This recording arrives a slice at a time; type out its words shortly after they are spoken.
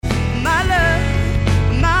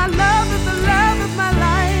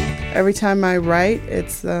Every time I write,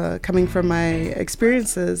 it's coming from my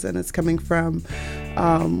experiences, and it's coming from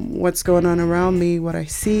what's going on around me, what I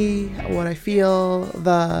see, what I feel,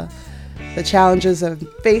 the challenges I'm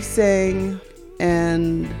facing,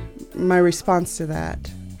 and my response to that.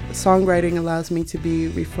 Songwriting allows me to be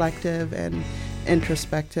reflective and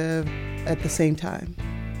introspective at the same time.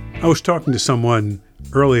 I was talking to someone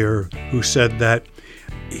earlier who said that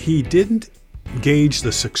he didn't gauge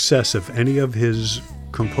the success of any of his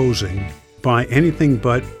composing by anything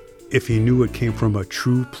but if he knew it came from a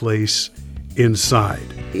true place inside.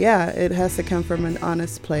 Yeah, it has to come from an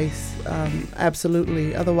honest place,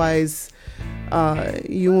 absolutely. Otherwise,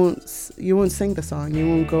 you won't sing the song. You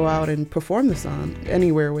won't go out and perform the song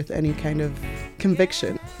anywhere with any kind of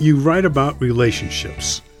conviction. You write about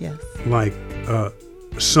relationships. Yes. Like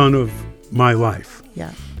Son of My Life.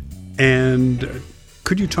 Yeah. And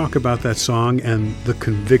could you talk about that song and the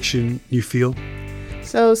conviction you feel?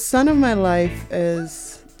 So Son of My Life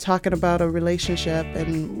is talking about a relationship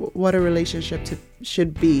and what a relationship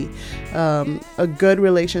should be. A good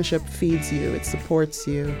relationship feeds you. It supports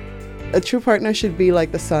you. A true partner should be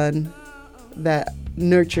like the sun that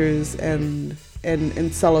nurtures and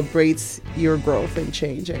celebrates your growth and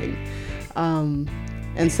changing.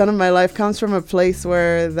 And Son of My Life comes from a place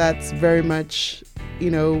where that's very much,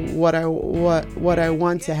 what I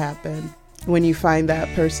want to happen. When you find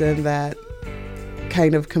that person that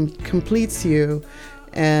kind of completes you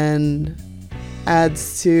and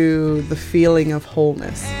adds to the feeling of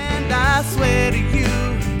wholeness. And I swear to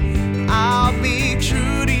you, I'll be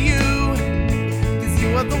true to you, 'cause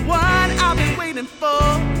you are the one I've been waiting for.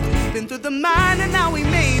 Been through the minor, now we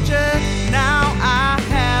major. Now I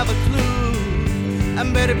have a clue.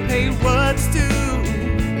 I'm better pay what's due.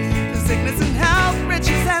 The sickness and health,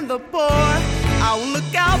 riches and the poor. I will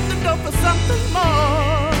look out the door for something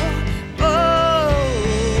more.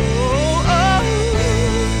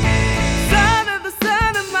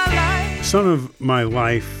 Son of My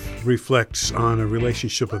Life reflects on a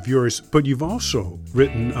relationship of yours, but you've also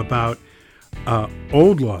written about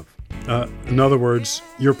old love. In other words,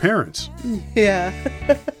 your parents. Yeah.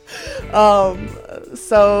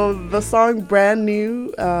 So the song Brand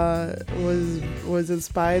New was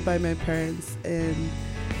inspired by my parents and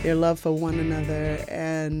their love for one another,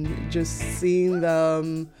 and just seeing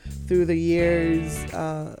them through the years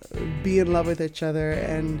be in love with each other,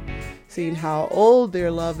 and seeing how old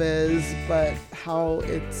their love is, but how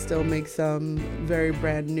it still makes them very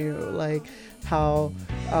brand new. Like how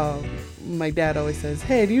my dad always says,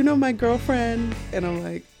 "Hey, do you know my girlfriend?" And I'm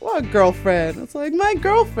like, "What girlfriend?" It's like, "My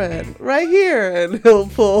girlfriend, right here." And he'll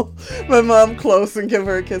pull my mom close and give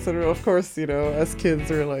her a kiss. And of course, us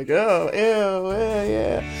kids are like, "Oh, ew,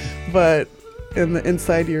 yeah." But in the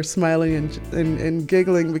inside, you're smiling and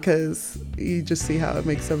giggling because you just see how it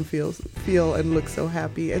makes them feel and look so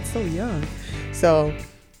happy and so young. So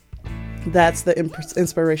that's the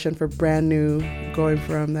inspiration for Brand New, going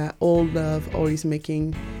from that old love, always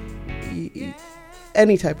making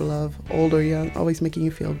any type of love, old or young, always making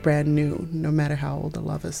you feel brand new, no matter how old the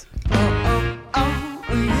love is.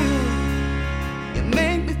 You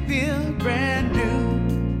make me feel brand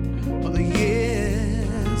new. All the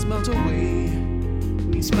years melt away.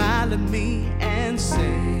 You smile at me and say,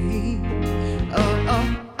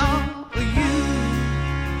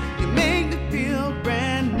 you make me feel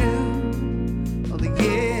brand new. All the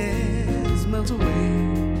years melt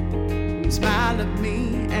away. You smile at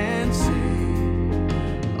me and say,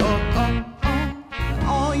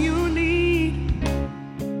 all you need,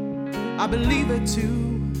 I believe it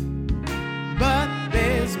too, but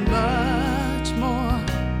there's much more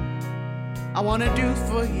I wanna do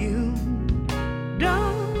for you.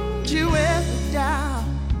 Don't you ever doubt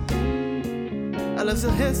our love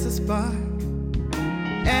still hits the spark,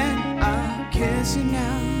 and I'll kiss you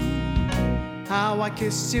now how I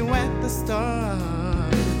kissed you at the start,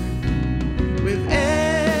 with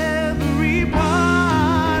every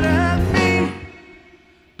part of me.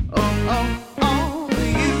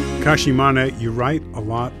 You. Kashimana, you write a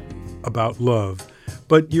lot about love,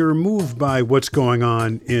 but you're moved by what's going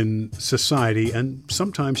on in society, and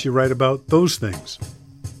sometimes you write about those things.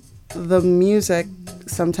 The music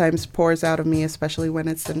sometimes pours out of me, especially when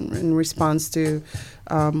it's in response to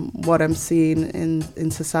what I'm seeing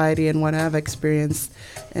in society and what I've experienced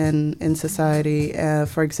in society.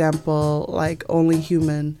 For example, like Only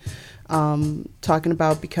Human, talking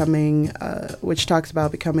about which talks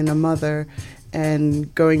about becoming a mother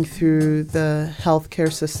and going through the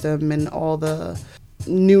healthcare system and all the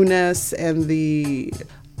newness and the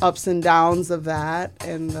ups and downs of that,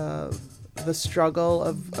 and the struggle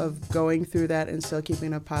of going through that and still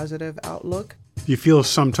keeping a positive outlook. You feel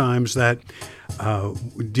sometimes that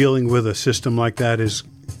dealing with a system like that is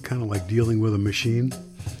kind of like dealing with a machine?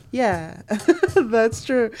 Yeah, that's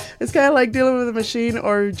true. It's kind of like dealing with a machine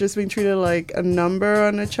or just being treated like a number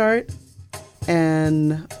on a chart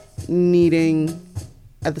and needing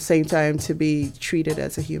at the same time to be treated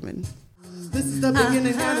as a human. This is the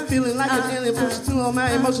beginning, kind of feeling like an alien pushing through all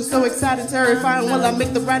my emotions, so exciting, terrifying. Will I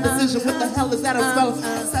make the right decision? What the hell is that I'm spelling?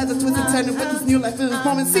 Sides of twisted, turning with this new life in this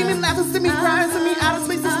moment. See me laughing, see me crying, see me out of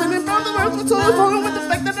space and swimming from the world to the phone with the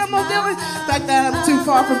fact that I'm all dealing. Fact that I'm too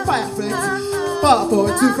far from perfect. Far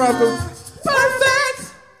forward, too far from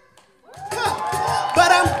perfect.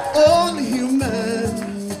 But I'm only human.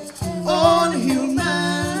 Only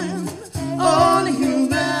human. Only human.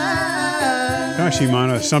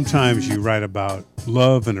 Kashimana, sometimes you write about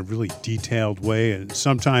love in a really detailed way, and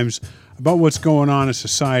sometimes about what's going on in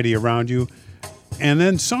society around you, and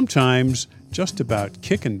then sometimes just about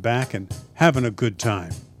kicking back and having a good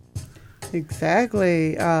time.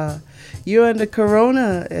 Exactly. You and the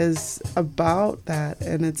Corona is about that,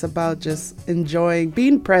 and it's about just enjoying,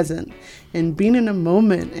 being present and being in a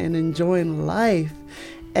moment and enjoying life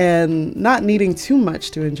and not needing too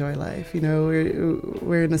much to enjoy life. You know,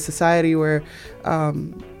 we're in a society where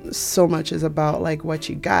so much is about like what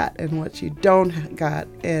you got and what you don't got,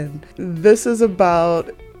 and this is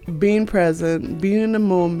about being present, being in the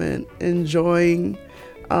moment, enjoying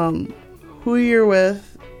who you're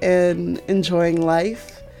with and enjoying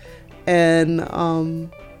life and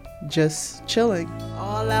just chilling.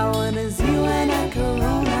 All I want is you and a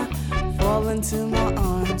Corona. Fall into my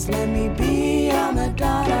arms, let me be your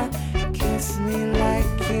Madonna. Kiss me like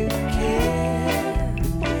you care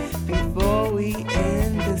before we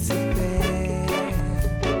end this affair.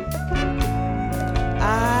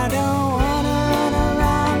 I don't wanna run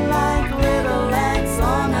around like little ants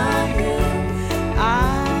on a hill.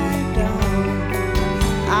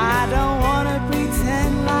 I don't wanna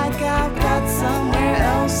pretend like I've got somewhere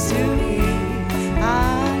else to be.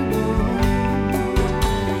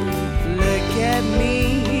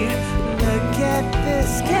 Me, look at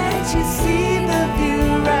this, can't you see the view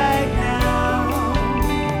right now?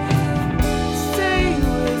 Stay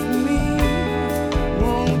with me,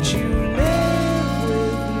 won't you live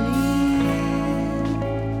with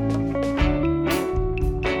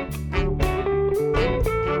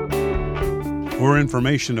me? For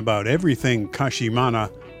information about everything Kashimana,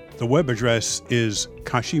 the web address is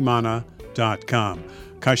kashimana.com.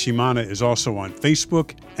 Kashimana is also on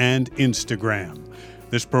Facebook and Instagram.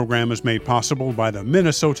 This program is made possible by the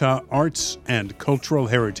Minnesota Arts and Cultural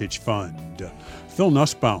Heritage Fund. Phil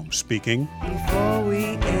Nussbaum speaking. Before we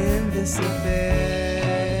end this affair.